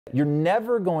You're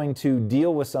never going to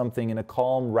deal with something in a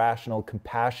calm, rational,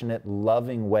 compassionate,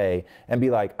 loving way and be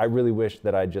like, I really wish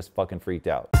that I just fucking freaked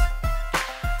out.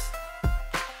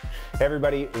 Hey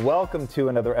everybody, welcome to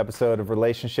another episode of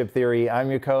Relationship Theory. I'm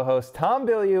your co-host, Tom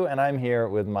Bilyeu, and I'm here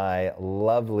with my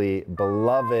lovely,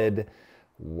 beloved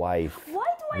wife. Why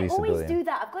do I Lisa always Bilyeu. do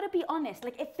that? I've got to be honest.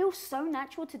 Like, it feels so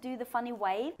natural to do the funny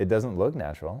wave. It doesn't look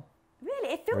natural.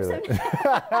 Really? It feels Really? so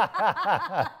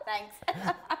natural. Thanks.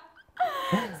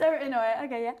 So annoying.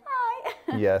 Okay, yeah.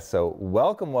 Hi. Yes, so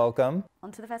welcome.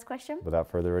 On to the first question. Without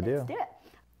further ado. Let's do it.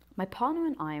 My partner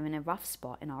and I are in a rough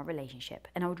spot in our relationship,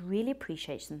 and I would really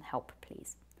appreciate some help,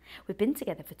 please. We've been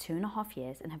together for 2.5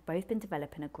 years and have both been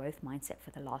developing a growth mindset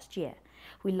for the last year.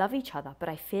 We love each other, but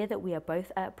I fear that we are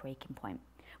both at a breaking point.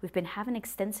 We've been having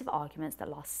extensive arguments that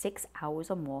last 6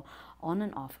 hours or more on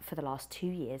and off for the last 2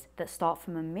 years that start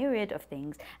from a myriad of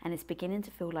things, and it's beginning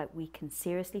to feel like we can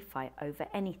seriously fight over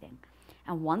anything.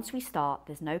 And once we start,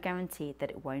 there's no guarantee that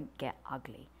it won't get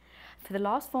ugly. For the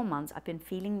last 4 months, I've been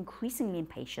feeling increasingly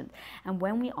impatient, and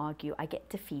when we argue, I get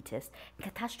defeatist,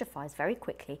 catastrophize very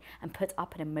quickly, and put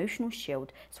up an emotional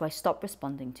shield so I stop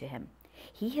responding to him.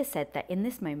 He has said that in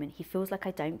this moment, he feels like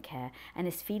I don't care and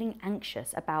is feeling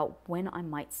anxious about when I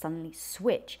might suddenly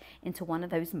switch into one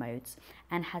of those modes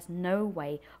and has no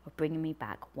way of bringing me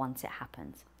back once it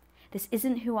happens. This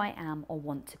isn't who I am or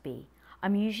want to be.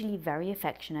 I'm usually very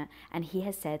affectionate, and he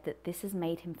has said that this has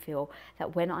made him feel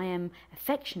that when I am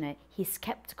affectionate, he's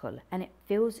skeptical and it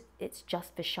feels it's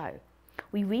just for show.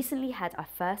 We recently had our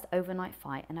first overnight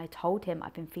fight, and I told him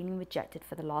I've been feeling rejected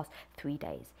for the last 3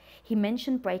 days. He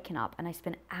mentioned breaking up, and I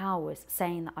spent hours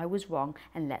saying that I was wrong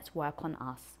and let's work on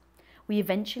us. We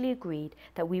eventually agreed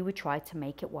that we would try to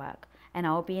make it work, and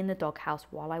I'll be in the doghouse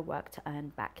while I work to earn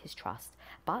back his trust.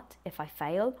 But if I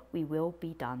fail, we will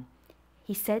be done.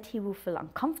 He said he will feel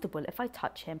uncomfortable if I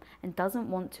touch him and doesn't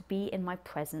want to be in my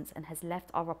presence and has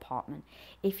left our apartment.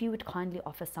 If you would kindly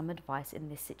offer some advice in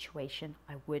this situation,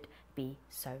 I would be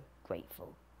so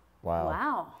grateful. Wow.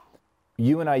 Wow.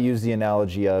 You and I use the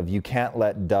analogy of you can't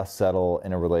let dust settle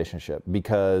in a relationship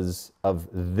because of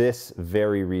this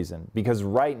very reason. Because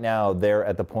right now they're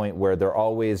at the point where they're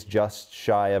always just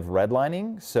shy of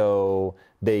redlining. So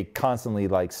they constantly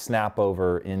like snap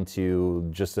over into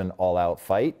just an all-out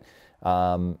fight.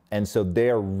 And so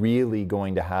they're really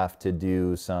going to have to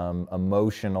do some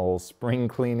emotional spring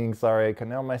cleaning. Sorry, I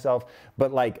couldn't help myself.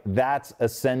 But like, that's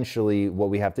essentially what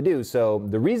we have to do. So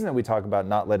the reason that we talk about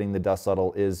not letting the dust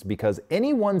settle is because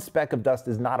any one speck of dust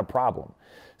is not a problem.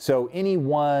 So any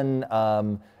one,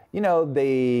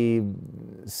 they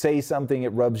say something, it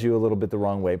rubs you a little bit the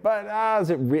wrong way. But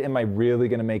am I really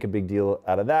going to make a big deal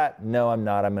out of that? No, I'm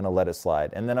not. I'm going to let it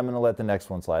slide. And then I'm going to let the next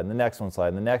one slide, and the next one slide,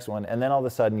 and the next one. And then all of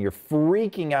a sudden, you're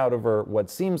freaking out over what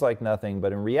seems like nothing.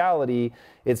 But in reality,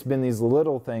 it's been these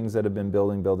little things that have been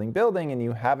building, and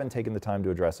you haven't taken the time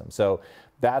to address them. So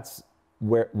that's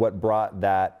what brought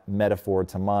that metaphor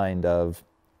to mind of,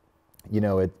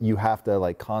 you have to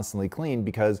like constantly clean,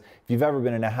 because if you've ever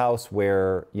been in a house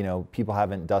where, people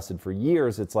haven't dusted for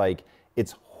years, it's like,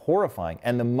 it's horrifying.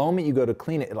 And the moment you go to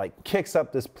clean it, it like kicks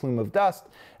up this plume of dust.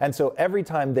 And so every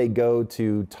time they go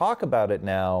to talk about it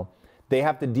now, they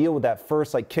have to deal with that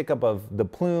first like kick up of the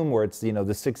plume where it's,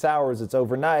 the 6 hours, it's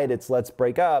overnight, it's let's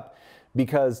break up,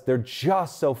 because they're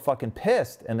just so fucking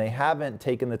pissed and they haven't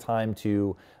taken the time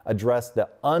to address the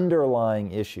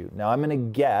underlying issue. Now I'm gonna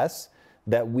guess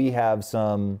that we have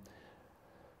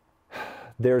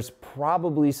there's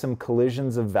probably some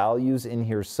collisions of values in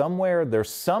here somewhere.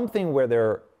 There's something where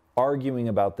they're arguing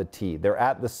about the tea. They're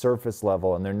at the surface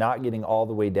level and they're not getting all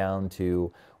the way down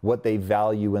to what they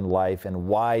value in life and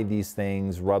why these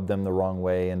things rub them the wrong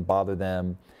way and bother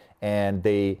them. And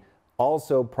they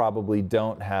also probably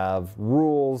don't have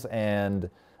rules and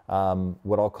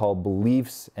what I'll call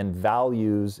beliefs and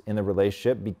values in the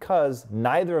relationship, because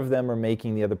neither of them are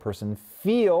making the other person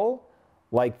feel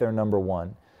like they're number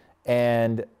one.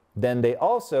 And then they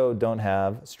also don't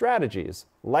have strategies.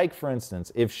 Like, for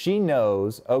instance, if she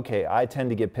knows, okay, I tend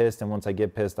to get pissed, and once I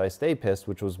get pissed, I stay pissed,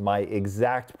 which was my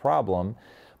exact problem.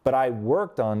 But I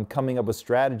worked on coming up with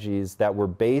strategies that were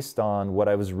based on what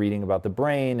I was reading about the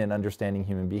brain and understanding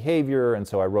human behavior. And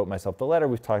so I wrote myself the letter.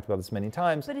 We've talked about this many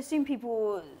times. But assume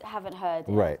people haven't heard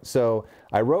it. Right. So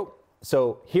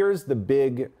here's the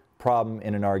big problem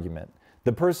in an argument.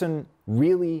 The person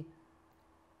really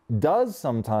does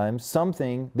sometimes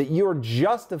something that you're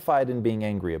justified in being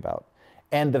angry about.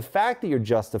 And the fact that you're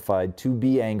justified to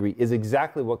be angry is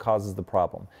exactly what causes the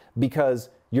problem. Because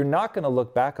you're not going to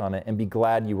look back on it and be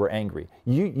glad you were angry.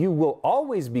 You will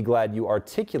always be glad you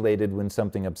articulated when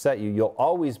something upset you. You'll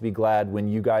always be glad when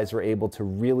you guys are able to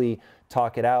really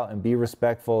talk it out and be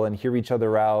respectful and hear each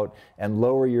other out and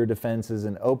lower your defenses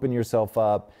and open yourself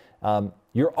up.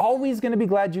 You're always going to be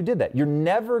glad you did that. You're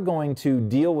never going to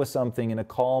deal with something in a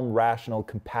calm, rational,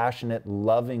 compassionate,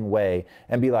 loving way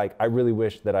and be like, I really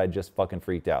wish that I just fucking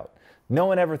freaked out. No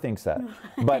one ever thinks that.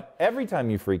 But every time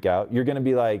you freak out, you're going to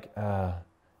be like,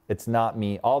 it's not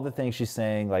me. All the things she's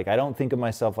saying, like, I don't think of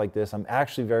myself like this. I'm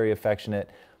actually very affectionate.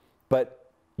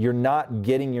 But you're not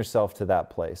getting yourself to that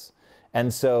place.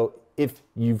 And so if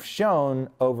you've shown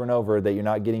over and over that you're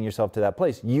not getting yourself to that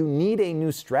place, you need a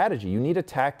new strategy. You need a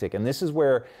tactic. And this is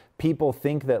where people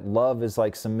think that love is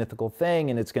like some mythical thing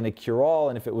and it's going to cure all.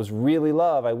 And if it was really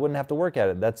love, I wouldn't have to work at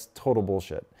it. That's total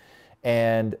bullshit.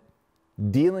 And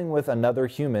dealing with another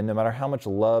human, no matter how much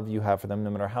love you have for them,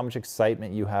 no matter how much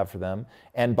excitement you have for them.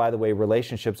 And by the way,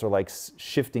 relationships are like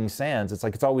shifting sands. It's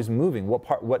like it's always moving.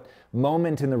 What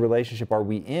moment in the relationship are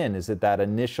we in? Is it that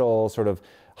initial sort of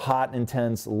hot,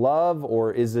 intense love,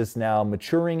 or is this now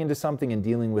maturing into something and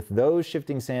dealing with those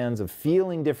shifting sands of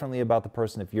feeling differently about the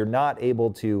person? If you're not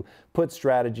able to put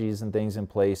strategies and things in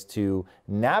place to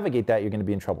navigate that, you're going to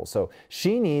be in trouble. So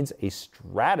she needs a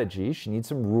strategy. She needs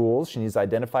some rules. She needs to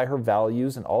identify her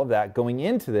values and all of that going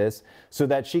into this so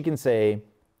that she can say,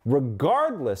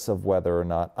 regardless of whether or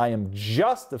not I am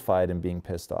justified in being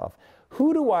pissed off,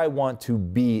 who do I want to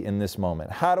be in this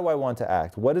moment? How do I want to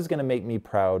act? What is going to make me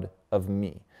proud of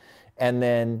me? And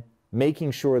then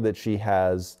making sure that she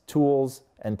has tools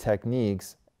and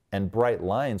techniques and bright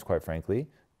lines, quite frankly,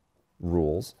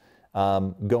 rules,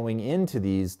 going into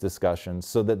these discussions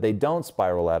so that they don't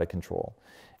spiral out of control.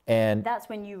 And that's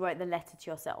when you wrote the letter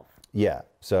to yourself. Yeah.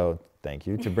 So thank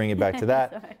you to bring it back to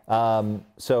that.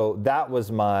 So that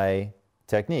was my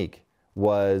technique.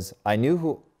 Was I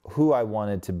knew who I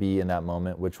wanted to be in that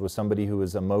moment, which was somebody who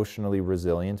was emotionally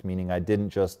resilient, meaning I didn't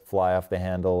just fly off the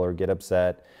handle or get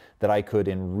upset, that I could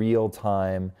in real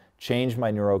time change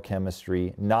my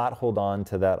neurochemistry, not hold on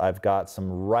to that I've got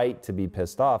some right to be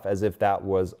pissed off as if that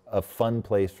was a fun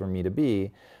place for me to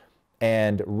be,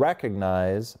 and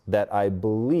recognize that I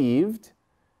believed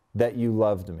that you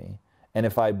loved me. And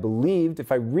if I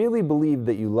really believed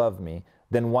that you loved me,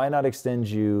 then why not extend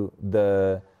you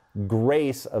the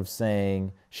grace of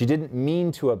saying, she didn't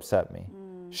mean to upset me.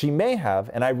 She may have,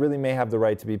 and I really may have the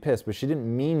right to be pissed, but she didn't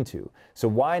mean to. So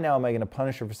why now am I going to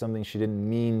punish her for something she didn't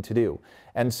mean to do?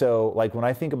 And so, like, when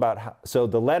I think about so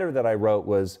the letter that I wrote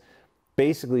was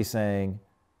basically saying,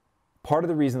 part of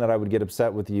the reason that I would get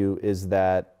upset with you is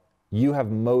that you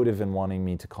have motive in wanting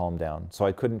me to calm down. So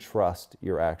I couldn't trust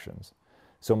your actions.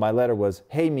 So my letter was,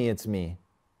 hey, me, it's me.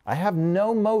 I have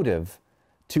no motive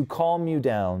to calm you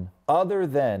down other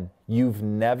than you've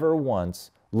never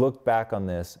once looked back on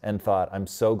this and thought, I'm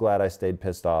so glad I stayed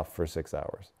pissed off for 6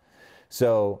 hours.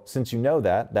 So since you know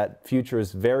that future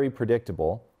is very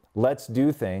predictable, let's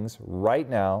do things right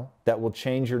now that will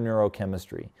change your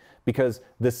neurochemistry. Because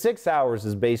the 6 hours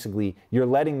is basically you're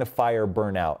letting the fire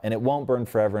burn out, and it won't burn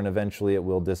forever, and eventually it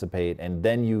will dissipate, and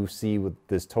then you see with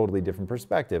this totally different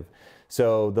perspective.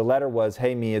 So the letter was,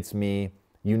 hey, me, it's me.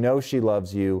 You know she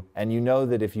loves you, and you know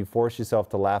that if you force yourself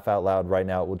to laugh out loud right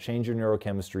now, it will change your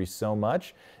neurochemistry so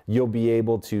much, you'll be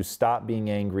able to stop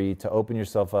being angry, to open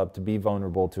yourself up, to be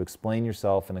vulnerable, to explain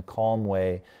yourself in a calm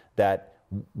way that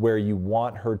where you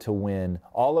want her to win.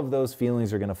 All of those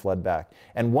feelings are going to flood back.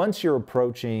 And once you're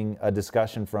approaching a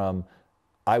discussion from,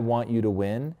 I want you to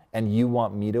win, and you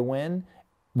want me to win,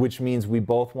 which means we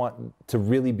both want to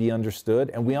really be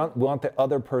understood, and we want the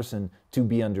other person to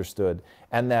be understood.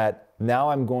 And that now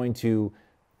I'm going to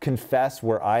confess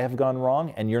where I have gone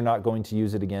wrong, and you're not going to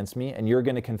use it against me, and you're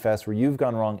going to confess where you've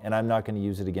gone wrong, and I'm not going to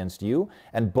use it against you.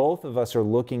 And both of us are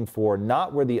looking for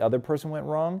not where the other person went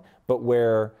wrong, but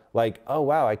where, like, oh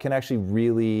wow, I can actually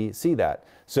really see that.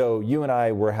 So you and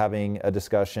I were having a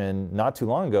discussion not too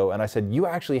long ago, and I said, you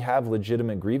actually have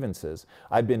legitimate grievances.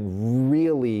 I've been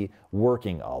really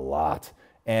working a lot,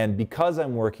 and because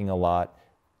I'm working a lot,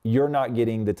 you're not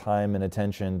getting the time and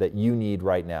attention that you need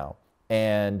right now.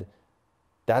 And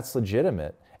that's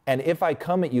legitimate. And if I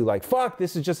come at you like, fuck,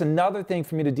 this is just another thing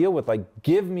for me to deal with, like,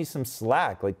 give me some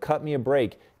slack, like, cut me a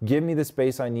break, give me the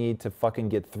space I need to fucking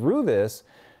get through this,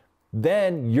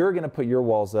 then you're going to put your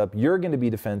walls up, you're going to be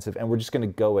defensive, and we're just going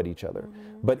to go at each other.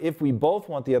 But if we both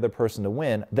want the other person to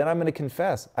win, then I'm going to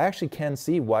confess, I actually can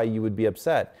see why you would be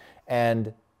upset.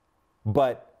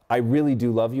 But I really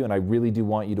do love you, and I really do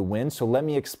want you to win, so let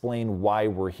me explain why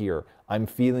we're here. I'm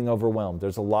feeling overwhelmed.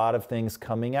 There's a lot of things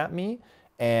coming at me,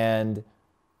 and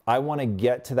I want to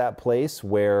get to that place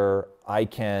where I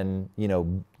can, you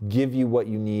know, give you what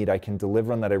you need. I can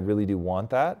deliver on that. I really do want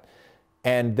that.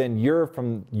 And then you're,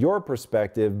 from your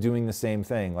perspective, doing the same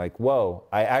thing. Like, whoa,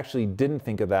 I actually didn't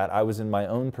think of that. I was in my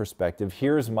own perspective.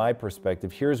 Here's my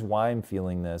perspective. Here's why I'm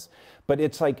feeling this. But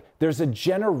it's like, there's a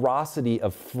generosity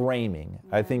of framing,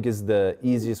 I think is the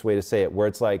easiest way to say it, where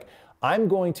it's like, I'm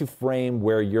going to frame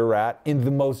where you're at in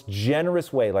the most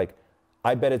generous way. Like,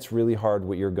 I bet it's really hard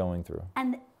what you're going through.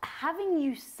 And having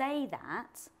you say that,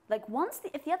 like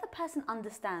if the other person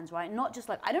understands, right, not just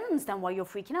like, I don't understand why you're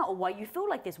freaking out or why you feel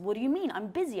like this. What do you mean? I'm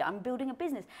busy. I'm building a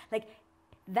business. Like,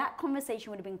 that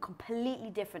conversation would have been completely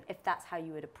different if that's how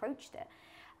you had approached it.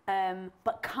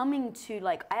 But coming to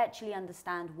like, I actually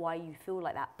understand why you feel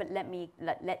like that, but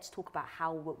let's talk about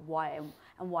how, why,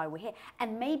 and why we're here.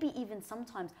 And maybe even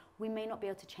sometimes we may not be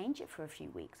able to change it for a few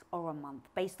weeks or a month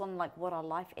based on like what our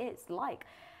life is like.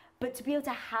 But to be able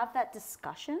to have that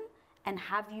discussion and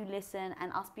have you listen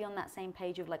and us be on that same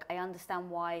page of like, I understand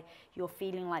why you're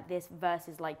feeling like this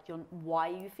versus like, why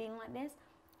are you feeling like this?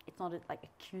 It's not like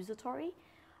accusatory.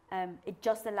 It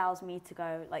just allows me to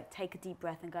go like, take a deep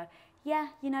breath and go, yeah,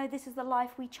 you know, this is the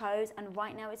life we chose. And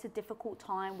right now it's a difficult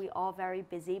time. We are very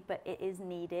busy, but it is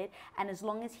needed. And as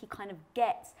long as he kind of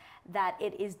gets that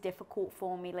it is difficult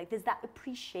for me, like there's that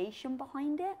appreciation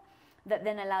behind it that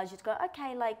then allows you to go,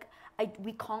 okay, like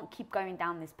we can't keep going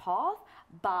down this path,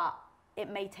 but it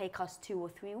may take us 2 or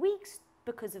 3 weeks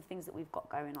because of things that we've got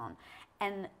going on.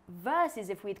 And versus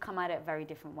if we'd come at it a very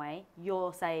different way,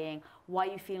 you're saying, why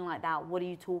are you feeling like that? What are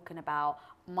you talking about?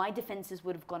 My defenses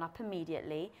would have gone up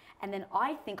immediately. And then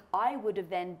I think I would have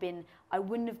then been, I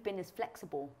wouldn't have been as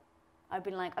flexible. I'd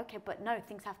been like, okay, but no,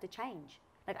 things have to change.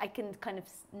 Like I can kind of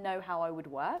know how I would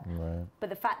work. Right. But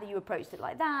the fact that you approached it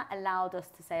like that allowed us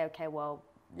to say, okay, well,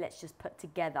 let's just put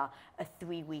together a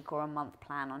 3-week or a month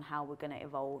plan on how we're going to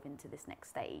evolve into this next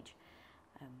stage.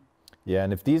 Yeah,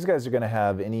 and if these guys are going to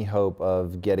have any hope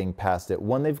of getting past it,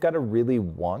 one, they've got to really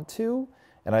want to,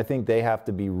 and I think they have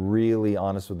to be really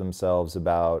honest with themselves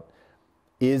about,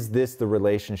 is this the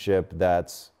relationship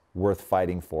that's worth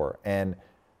fighting for? And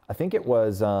I think it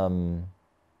was, oh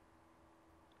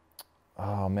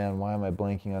man, why am I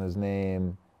blanking on his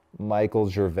name? Michael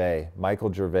Gervais.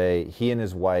 Michael Gervais, he and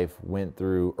his wife went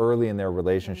through, early in their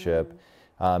relationship,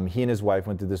 he and his wife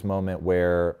went through this moment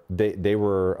where they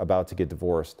were about to get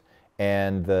divorced.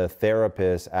 And the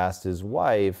therapist asked his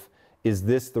wife, is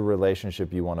this the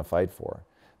relationship you want to fight for?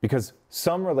 Because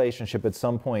some relationship at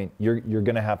some point, you're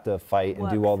going to have to fight and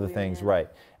do all the things, right?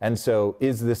 And so,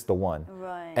 is this the one?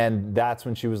 Right. And that's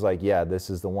when she was like, yeah,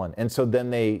 this is the one. And so then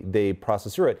they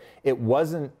processed through it. It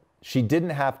wasn't, she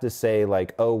didn't have to say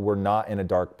like, oh, we're not in a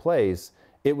dark place.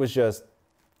 It was just,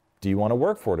 do you want to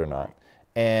work for it or not? Right.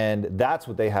 And that's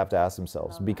what they have to ask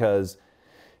themselves, because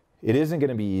it isn't going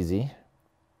to be easy.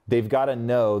 They've got to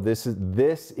know this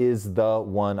is the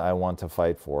one I want to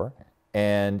fight for.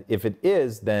 And if it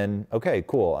is, then okay,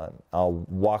 cool. I'll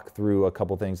walk through a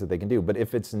couple things that they can do. But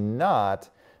if it's not,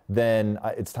 then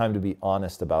it's time to be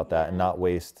honest about that and not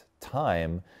waste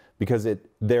time, because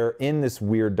they're in this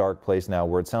weird dark place now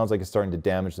where it sounds like it's starting to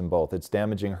damage them both. It's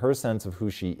damaging her sense of who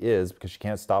she is because she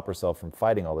can't stop herself from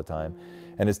fighting all the time.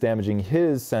 And it's damaging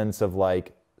his sense of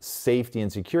like safety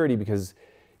and security because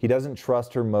he doesn't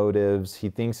trust her motives. He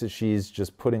thinks that she's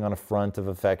just putting on a front of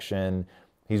affection.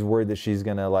 He's worried that she's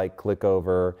gonna like click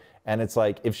over. And it's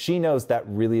like, if she knows that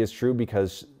really is true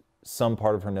because some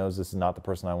part of her knows this is not the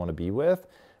person I want to be with,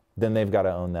 then they've got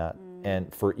to own that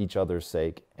and for each other's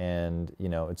sake. And you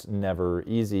know, it's never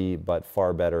easy, but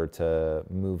far better to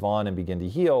move on and begin to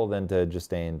heal than to just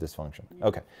stay in dysfunction.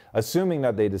 Okay, assuming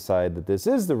that they decide that this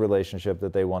is the relationship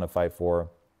that they want to fight for,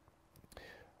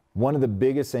 one of the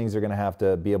biggest things they're going to have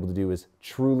to be able to do is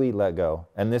truly let go.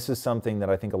 And this is something that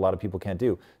I think a lot of people can't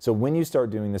do. So when you start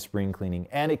doing the spring cleaning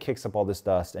and it kicks up all this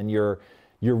dust and you're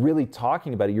really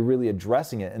talking about it, you're really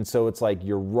addressing it. And so it's like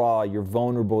you're raw, you're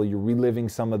vulnerable, you're reliving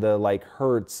some of the like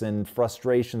hurts and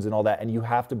frustrations and all that. And you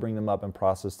have to bring them up and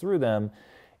process through them.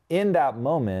 In that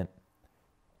moment,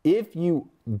 if you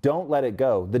don't let it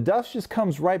go, the dust just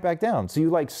comes right back down. So you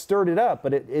like stirred it up,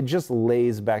 but it just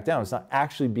lays back down. It's not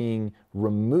actually being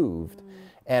removed.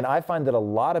 And I find that a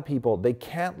lot of people, they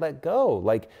can't let go.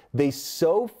 Like they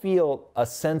so feel a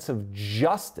sense of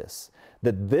justice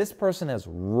that this person has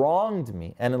wronged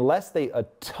me. And unless they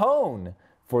atone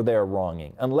for their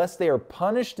wronging, unless they are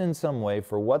punished in some way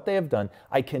for what they have done,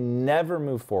 I can never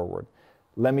move forward.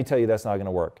 Let me tell you, that's not going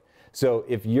to work. So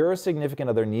if your significant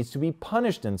other needs to be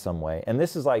punished in some way, and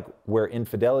this is like where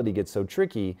infidelity gets so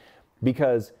tricky,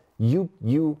 because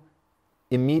you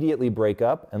immediately break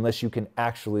up unless you can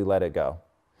actually let it go.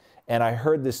 And I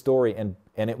heard this story, and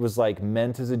it was like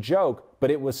meant as a joke,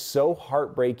 but it was so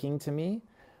heartbreaking to me.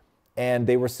 And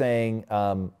they were saying,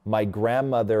 my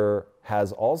grandmother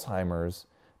has Alzheimer's,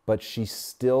 but she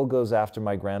still goes after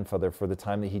my grandfather for the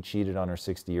time that he cheated on her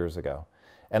 60 years ago.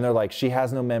 And they're like, she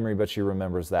has no memory, but she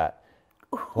remembers that.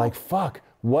 Like, fuck,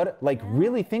 what, like,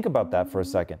 really think about that for a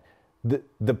second.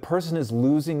 The person is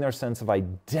losing their sense of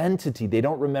identity. They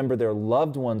don't remember their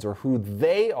loved ones or who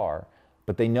they are,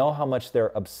 but they know how much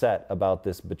they're upset about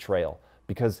this betrayal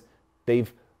because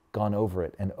they've gone over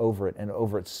it and over it and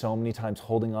over it so many times,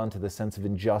 holding on to the sense of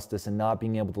injustice and not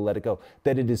being able to let it go,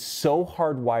 that it is so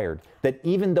hardwired that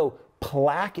even though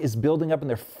plaque is building up in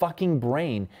their fucking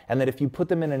brain, and that if you put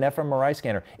them in an fMRI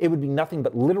scanner, it would be nothing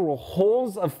but literal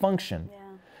holes of function. Yeah.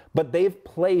 But they've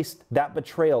placed that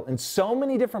betrayal in so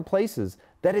many different places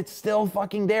that it's still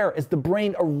fucking there as the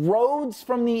brain erodes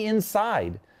from the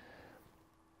inside.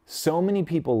 So many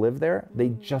people live there, they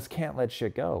just can't let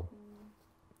shit go.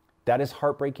 That is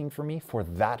heartbreaking for me, for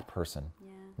that person,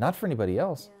 not for anybody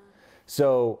else.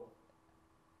 So,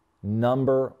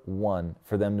 number one,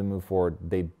 for them to move forward,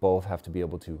 they both have to be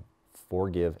able to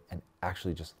forgive and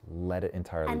actually just let it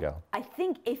entirely go. I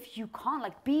think if you can't,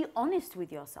 like, be honest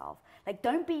with yourself. Like,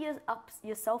 don't beat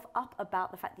yourself up about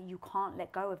the fact that you can't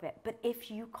let go of it. But if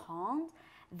you can't,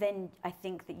 then I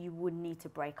think that you would need to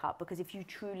break up, because if you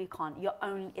truly can't, you're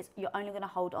only going to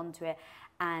hold on to it,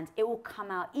 and it will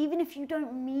come out, even if you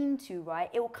don't mean to, right?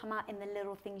 It will come out in the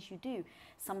little things you do.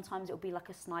 Sometimes it'll be like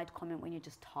a snide comment when you're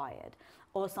just tired,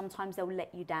 or sometimes they'll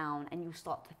let you down and you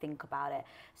start to think about it.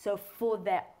 So for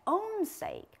their own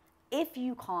sake, if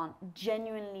you can't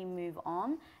genuinely move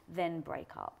on, then break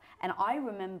up. And I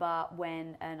remember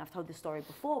when, and I've told this story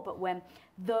before, but when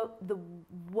the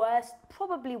worst,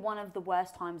 probably one of the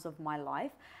worst times of my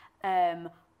life,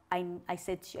 I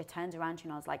said to you, I turned around to you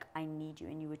and I was like, I need you.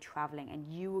 And you were traveling and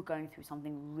you were going through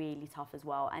something really tough as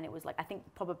well. And it was like, I think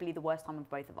probably the worst time of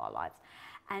both of our lives.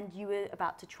 And you were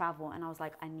about to travel and I was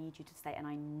like, I need you to stay. And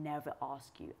I never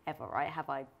ask you ever, right? Have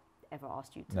I ever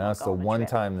asked you to No, it's the one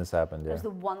time this happened, yeah. It was the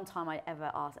one time I ever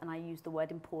asked, and I used the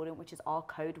word important, which is our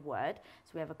code word.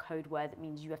 So we have a code word that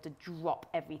means you have to drop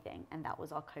everything, and that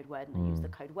was our code word, and I used the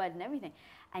code word and everything.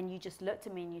 And you just looked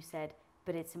at me and you said,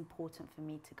 but it's important for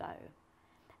me to go.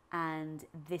 And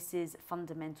this is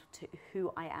fundamental to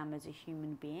who I am as a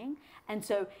human being. And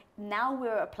so now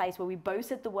we're at a place where we both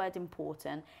said the word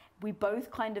important. We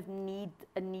both kind of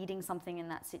needing something in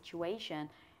that situation.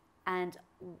 And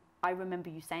I remember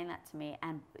you saying that to me,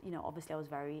 and you know, obviously I was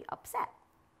very upset.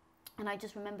 And I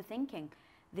just remember thinking,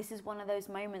 this is one of those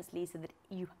moments, Lisa, that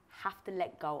you have to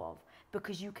let go of,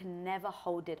 because you can never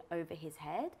hold it over his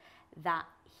head that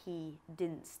he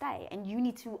didn't stay. And you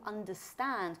need to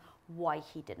understand why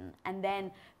he didn't. And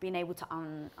then being able to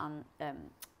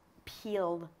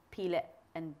peel it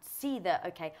and see that,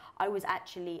 okay,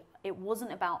 it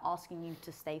wasn't about asking you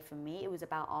to stay for me. It was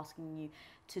about asking you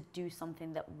to do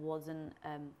something that wasn't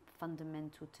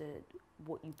fundamental to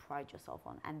what you pride yourself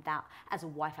on. And that, as a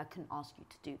wife, I couldn't ask you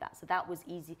to do that. So that was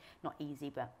easy, not easy,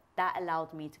 but that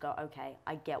allowed me to go, okay,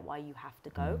 I get why you have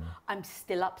to go. I'm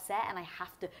still upset, and I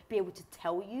have to be able to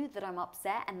tell you that I'm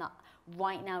upset and that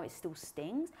right now it still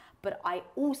stings. But I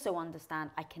also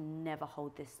understand I can never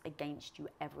hold this against you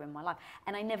ever in my life.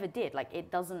 And I never did. Like,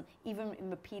 it doesn't, even in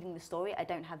repeating the story, I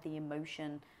don't have the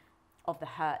emotion of the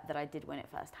hurt that I did when it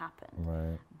first happened.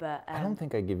 Right. But I don't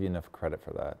think I give you enough credit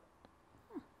for that.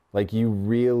 Like, you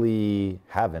really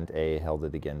haven't, A, held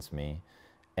it against me,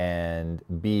 and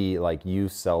B, like, you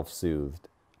self-soothed.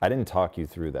 I didn't talk you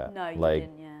through that. No, you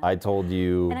didn't, yeah. I told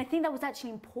you. And I think that was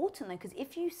actually important, though, because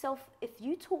if you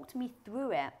talked me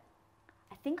through it,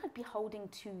 I think I'd be holding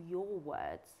to your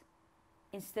words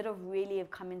instead of really have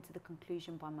coming to the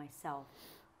conclusion by myself.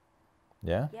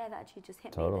 Yeah? Yeah, that actually just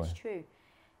hit Totally. me. That's true.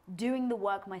 Doing the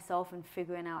work myself and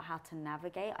figuring out how to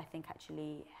navigate, I think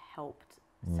actually helped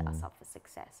set us up for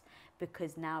success,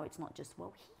 because now it's not just,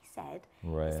 well, he said.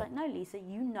 Right. It's like, no, Lisa,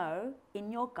 you know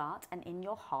in your gut and in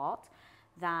your heart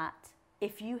that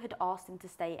if you had asked him to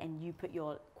stay and you put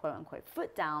your quote unquote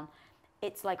foot down,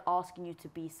 it's like asking you to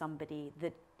be somebody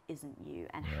that isn't you.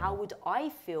 And how would I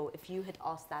feel if you had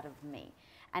asked that of me?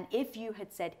 And if you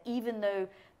had said, even though,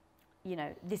 you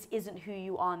know, this isn't who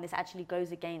you are and this actually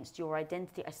goes against your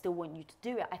identity, I still want you to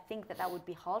do it. I think that that would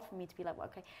be hard for me to be like, well,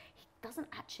 okay, he doesn't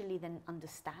actually then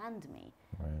understand me.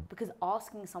 Right. Because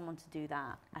asking someone to do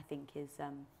that, I think is,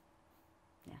 understanding.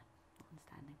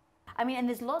 I mean, and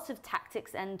there's lots of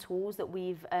tactics and tools that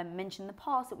we've mentioned in the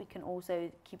past that we can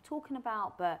also keep talking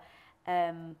about, but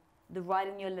the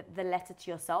writing the letter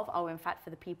to yourself, in fact, for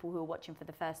the people who are watching for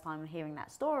the first time and hearing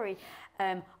that story,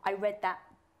 I read that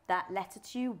that letter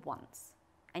to you once.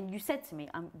 And you said to me,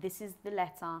 this is the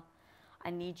letter. I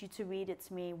need you to read it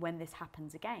to me when this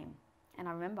happens again. And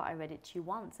I remember I read it to you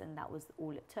once, and that was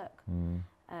all it took.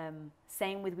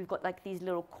 Same with, we've got like these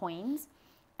little coins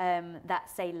that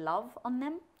say love on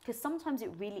them, because sometimes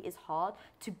it really is hard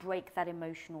to break that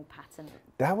emotional pattern.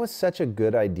 That was such a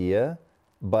good idea,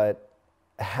 but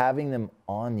having them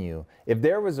on you. If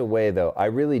there was a way, though, I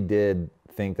really did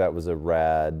think that was a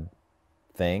rad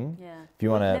thing. Yeah. If you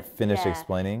want to finish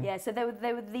explaining. Yeah, so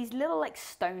there were these little like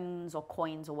stones or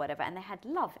coins or whatever, and they had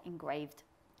love engraved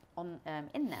on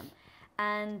in them.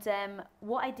 And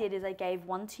what I did is I gave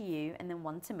one to you and then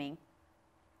one to me.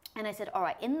 And I said, all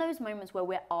right, in those moments where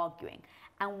we're arguing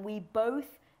and we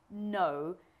both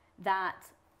know that,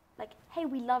 like, hey,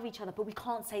 we love each other, but we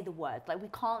can't say the word. Like, we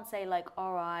can't say, like,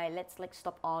 all right, let's, like,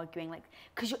 stop arguing. Like,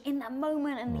 because you're in that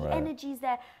moment and the energy's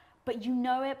there, but you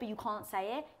know it, but you can't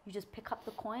say it. You just pick up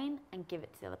the coin and give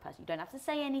it to the other person. You don't have to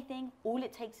say anything. All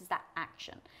it takes is that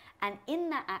action. And in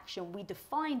that action, we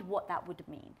defined what that would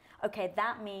mean. Okay,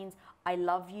 that means I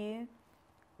love you.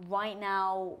 Right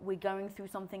now, we're going through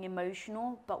something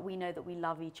emotional, but we know that we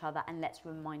love each other, and let's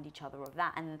remind each other of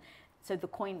that. And so the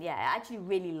coin, yeah, I actually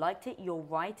really liked it. You're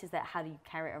right, is that how do you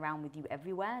carry it around with you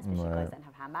everywhere, especially guys that don't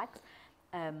have handbags.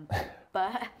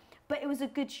 But it was a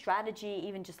good strategy,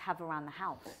 even just have around the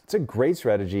house. It's a great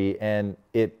strategy, and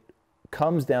it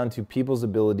comes down to people's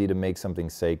ability to make something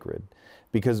sacred.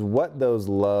 Because what those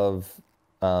love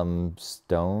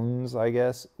stones, I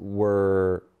guess,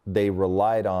 they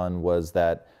relied on was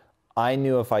that I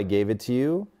knew if I gave it to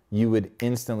you, you would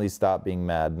instantly stop being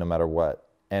mad no matter what.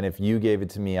 And if you gave it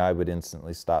to me, I would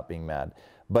instantly stop being mad.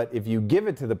 But if you give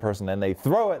it to the person and they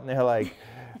throw it and they're like,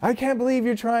 I can't believe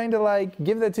you're trying to like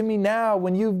give that to me now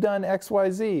when you've done X, Y,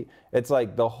 Z. It's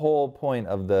like the whole point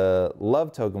of the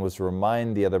love token was to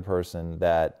remind the other person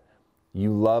that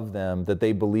you love them, that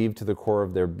they believe to the core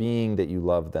of their being that you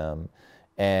love them.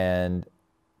 And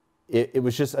it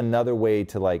was just another way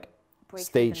to like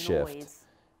state shift. Noise.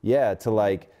 Yeah, to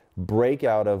like break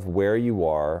out of where you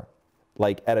are,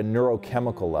 like at a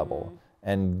neurochemical level,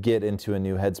 and get into a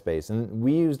new headspace. And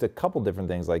we used a couple different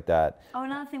things like that. Oh,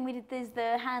 another thing we did is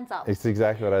the hands up. It's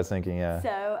exactly what I was thinking, yeah.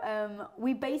 So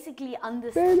we basically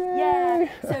understand. Yeah.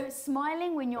 So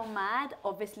smiling when you're mad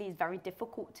obviously is very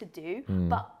difficult to do,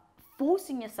 but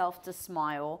forcing yourself to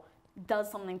smile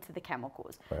does something to the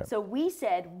chemicals. Right. So we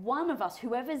said one of us,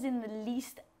 whoever's in the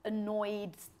least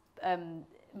annoyed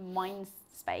mind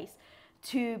space,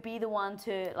 to be the one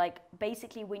to, like,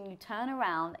 basically when you turn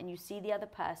around and you see the other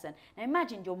person, now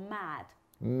imagine you're mad.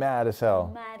 Mad as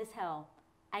hell. Mad as hell.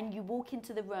 And you walk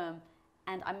into the room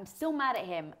and I'm still mad at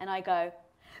him and I go,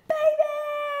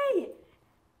 baby!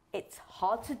 It's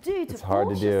hard to do, to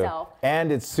force yourself.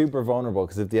 And it's super vulnerable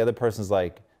because if the other person's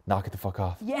like, knock it the fuck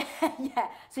off. Yeah, yeah.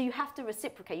 So you have to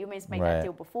reciprocate. You almost made that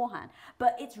deal beforehand.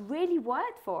 But it's really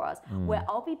worked for us where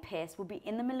I'll be pissed, we'll be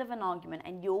in the middle of an argument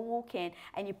and you'll walk in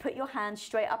and you put your hands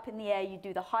straight up in the air, you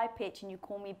do the high pitch and you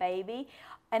call me baby.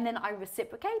 And then I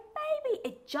reciprocate, baby.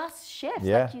 It just shifts,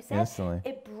 like you said. Instantly.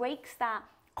 It breaks that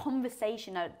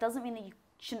conversation. Now, it doesn't mean that you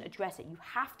shouldn't address it. You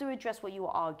have to address what you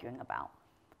were arguing about.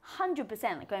 100%,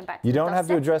 like going back to you don't have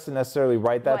to address it necessarily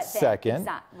right that second.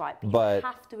 Exactly, right, but you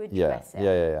have to address it.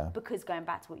 Yeah. Because going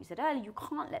back to what you said earlier, you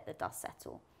can't let the dust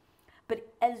settle. But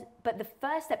the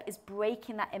first step is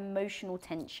breaking that emotional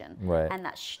tension and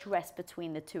that stress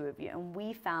between the two of you. And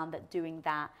we found that doing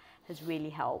that has really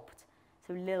helped.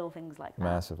 So little things like that.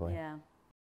 Massively. Yeah.